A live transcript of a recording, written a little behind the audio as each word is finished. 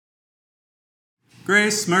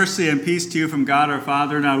Grace, mercy, and peace to you from God our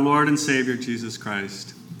Father and our Lord and Savior, Jesus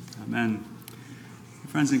Christ. Amen.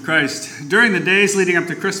 Friends in Christ, during the days leading up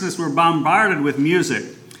to Christmas, we're bombarded with music.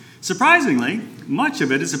 Surprisingly, much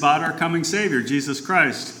of it is about our coming Savior, Jesus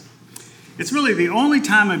Christ. It's really the only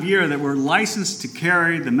time of year that we're licensed to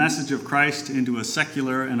carry the message of Christ into a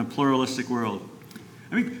secular and a pluralistic world.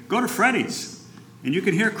 I mean, go to Freddy's, and you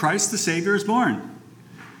can hear Christ the Savior is born.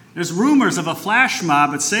 There's rumors of a flash mob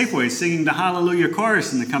at Safeway singing the Hallelujah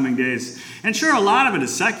chorus in the coming days. And sure, a lot of it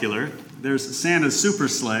is secular. There's Santa's super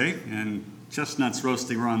sleigh and chestnuts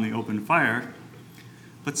roasting around the open fire.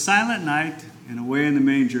 But Silent Night and Away in the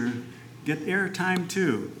Manger get airtime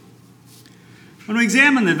too. When we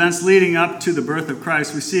examine the events leading up to the birth of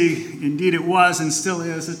Christ, we see indeed it was and still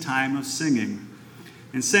is a time of singing.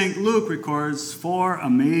 And St. Luke records 4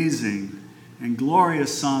 amazing and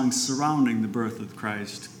glorious songs surrounding the birth of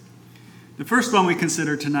Christ. The first one we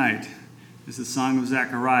consider tonight is the Song of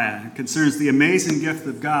Zechariah. It concerns the amazing gift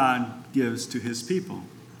that God gives to his people.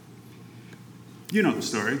 You know the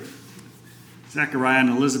story. Zechariah and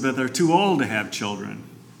Elizabeth are too old to have children.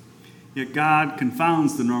 Yet God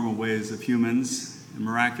confounds the normal ways of humans and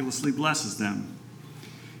miraculously blesses them.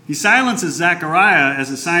 He silences Zechariah as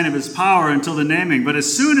a sign of his power until the naming, but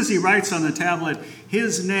as soon as he writes on the tablet,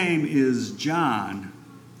 his name is John,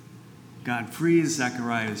 God frees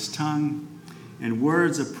Zechariah's tongue, and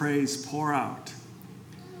words of praise pour out.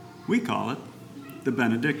 We call it the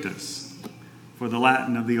Benedictus, for the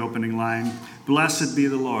Latin of the opening line, "Blessed be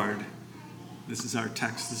the Lord." This is our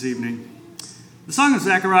text this evening. The Song of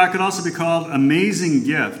Zechariah could also be called Amazing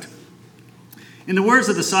Gift. In the words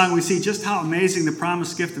of the song, we see just how amazing the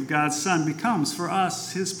promised gift of God's Son becomes for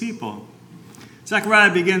us, his people.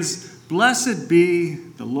 Zechariah begins, "Blessed be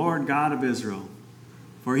the Lord God of Israel,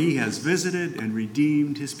 for he has visited and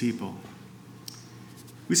redeemed his people."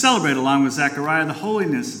 We celebrate along with Zechariah the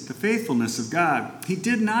holiness, the faithfulness of God. He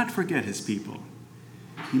did not forget his people.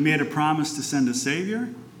 He made a promise to send a Savior,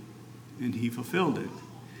 and he fulfilled it.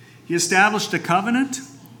 He established a covenant,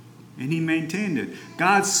 and he maintained it.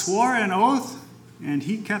 God swore an oath, and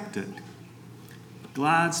he kept it.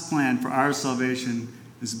 God's plan for our salvation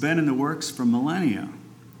has been in the works for millennia,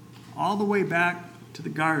 all the way back to the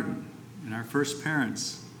garden and our first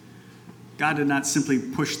parents. God did not simply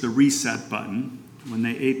push the reset button when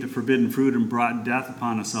they ate the forbidden fruit and brought death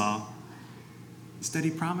upon us all. Instead,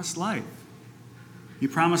 he promised life. He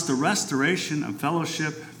promised a restoration of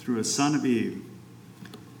fellowship through a son of Eve.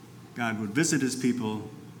 God would visit his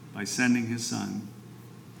people by sending his Son.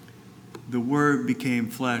 The Word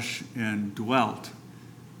became flesh and dwelt,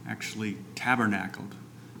 actually tabernacled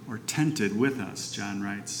or tented with us, John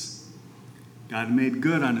writes. God made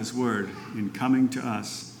good on his word in coming to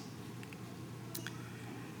us.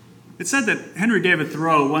 It's said that Henry David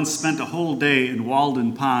Thoreau once spent a whole day in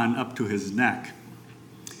Walden Pond up to his neck.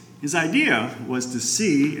 His idea was to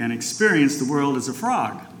see and experience the world as a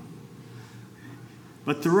frog.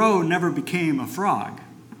 But Thoreau never became a frog.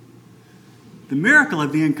 The miracle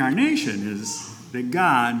of the incarnation is that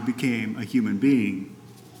God became a human being.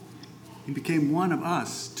 He became one of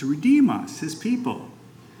us to redeem us, his people.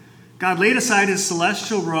 God laid aside his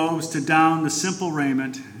celestial robes to don the simple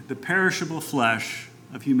raiment, the perishable flesh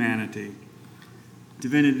of humanity.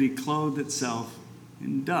 Divinity clothed itself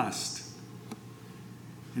in dust.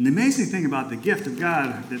 And the amazing thing about the gift of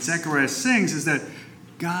God that Zechariah sings is that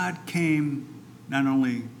God came not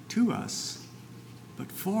only to us,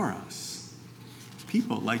 but for us.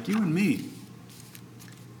 People like you and me.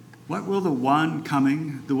 What will the one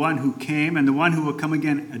coming, the one who came, and the one who will come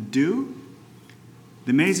again do?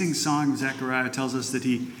 The amazing song of Zechariah tells us that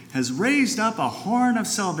he has raised up a horn of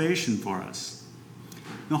salvation for us.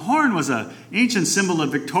 The horn was an ancient symbol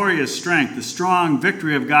of victorious strength. The strong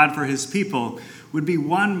victory of God for his people would be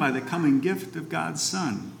won by the coming gift of God's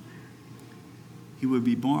Son. He would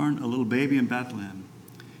be born a little baby in Bethlehem.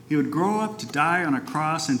 He would grow up to die on a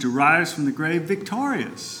cross and to rise from the grave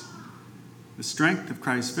victorious. The strength of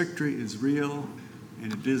Christ's victory is real,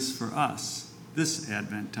 and it is for us this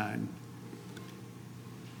Advent tide.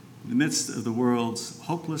 In the midst of the world's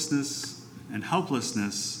hopelessness and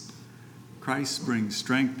helplessness, Christ brings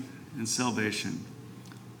strength and salvation.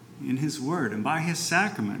 In his word and by his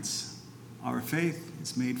sacraments, our faith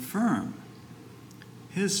is made firm.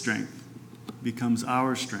 His strength becomes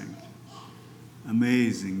our strength.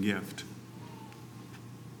 Amazing gift.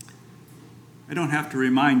 I don't have to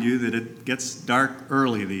remind you that it gets dark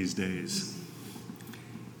early these days.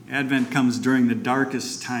 Advent comes during the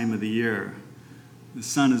darkest time of the year. The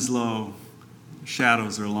sun is low, the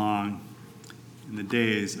shadows are long, and the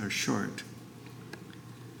days are short.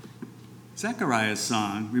 Zechariah's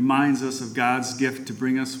song reminds us of God's gift to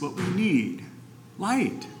bring us what we need,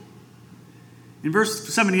 light. In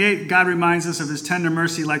verse 78, God reminds us of his tender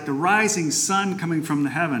mercy like the rising sun coming from the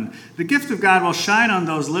heaven. The gift of God will shine on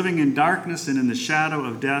those living in darkness and in the shadow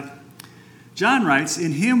of death. John writes,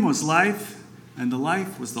 "In him was life, and the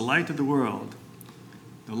life was the light of the world.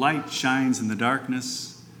 The light shines in the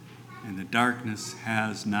darkness, and the darkness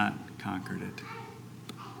has not conquered it."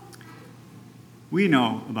 We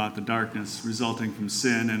know about the darkness resulting from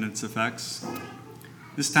sin and its effects.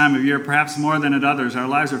 This time of year, perhaps more than at others, our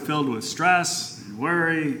lives are filled with stress and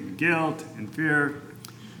worry and guilt and fear,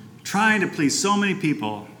 trying to please so many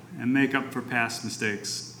people and make up for past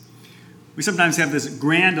mistakes. We sometimes have this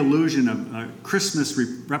grand illusion of a Christmas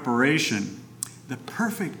reparation, the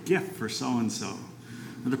perfect gift for so-and-so,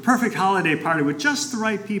 or the perfect holiday party with just the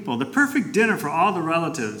right people, the perfect dinner for all the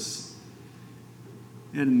relatives.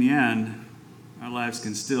 Yet in the end, our lives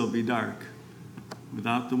can still be dark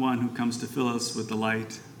without the one who comes to fill us with the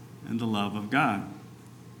light and the love of God.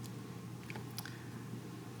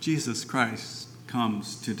 Jesus Christ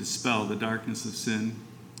comes to dispel the darkness of sin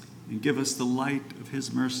and give us the light of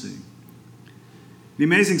his mercy. The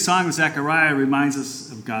amazing song of Zechariah reminds us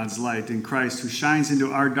of God's light in Christ, who shines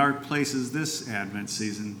into our dark places this Advent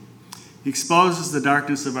season. He exposes the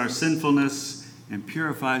darkness of our sinfulness and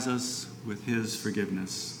purifies us with his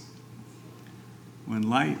forgiveness. When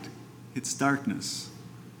light hits darkness,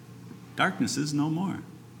 darkness is no more.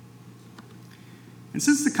 And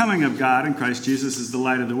since the coming of God in Christ Jesus is the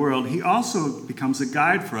light of the world, he also becomes a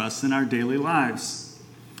guide for us in our daily lives.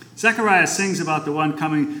 Zechariah sings about the one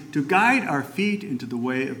coming to guide our feet into the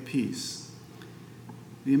way of peace.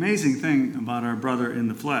 The amazing thing about our brother in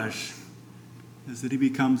the flesh is that he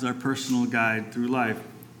becomes our personal guide through life.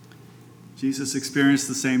 Jesus experienced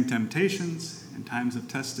the same temptations and times of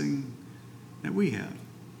testing that we have.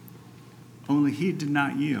 Only he did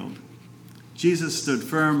not yield. Jesus stood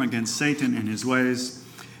firm against Satan and his ways.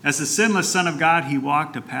 As the sinless Son of God, he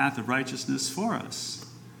walked a path of righteousness for us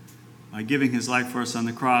by giving his life for us on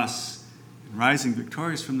the cross and rising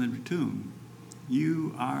victorious from the tomb.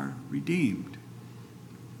 You are redeemed.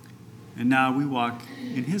 And now we walk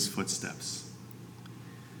in his footsteps.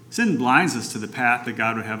 Sin blinds us to the path that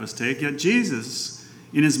God would have us take, yet Jesus,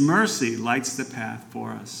 in his mercy, lights the path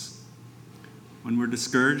for us. When we're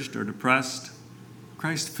discouraged or depressed,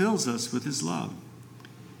 Christ fills us with his love.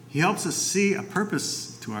 He helps us see a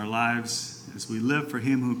purpose to our lives as we live for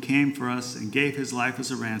him who came for us and gave his life as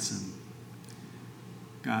a ransom.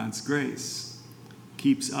 God's grace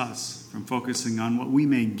keeps us from focusing on what we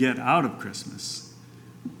may get out of Christmas.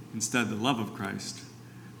 Instead, the love of Christ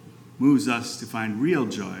moves us to find real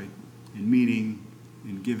joy and meaning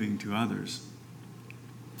in giving to others.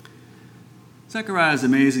 Zechariah's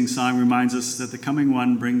amazing song reminds us that the coming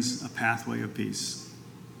one brings a pathway of peace.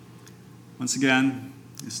 Once again,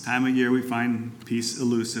 this time of year we find peace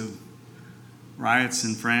elusive. Riots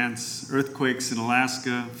in France, earthquakes in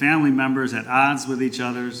Alaska, family members at odds with each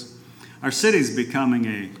other. Our city's becoming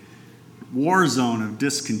a war zone of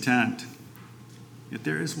discontent. Yet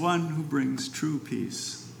there is one who brings true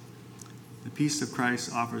peace. The peace of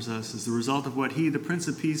Christ offers us as the result of what he, the Prince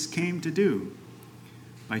of Peace, came to do.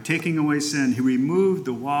 By taking away sin, he removed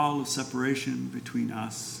the wall of separation between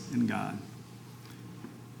us and God.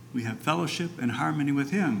 We have fellowship and harmony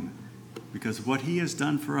with him because of what he has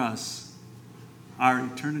done for us. Our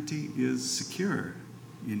eternity is secure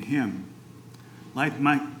in him.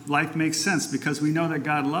 Life makes sense because we know that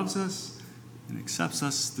God loves us and accepts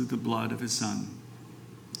us through the blood of his Son.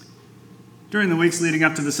 During the weeks leading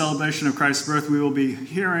up to the celebration of Christ's birth, we will be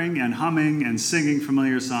hearing and humming and singing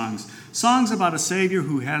familiar songs. Songs about a Savior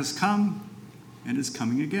who has come and is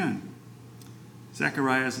coming again.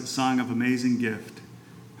 Zechariah's song of amazing gift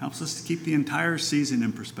helps us to keep the entire season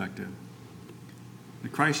in perspective. The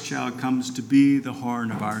Christ child comes to be the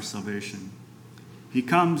horn of our salvation. He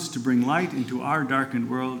comes to bring light into our darkened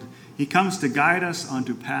world. He comes to guide us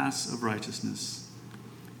onto paths of righteousness.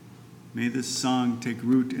 May this song take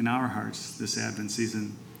root in our hearts this Advent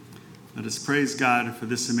season. Let us praise God for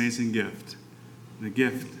this amazing gift, the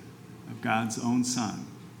gift of God's own Son.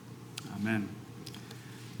 Amen.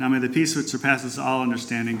 Now may the peace which surpasses all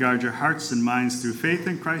understanding guard your hearts and minds through faith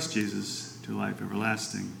in Christ Jesus to life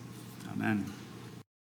everlasting. Amen.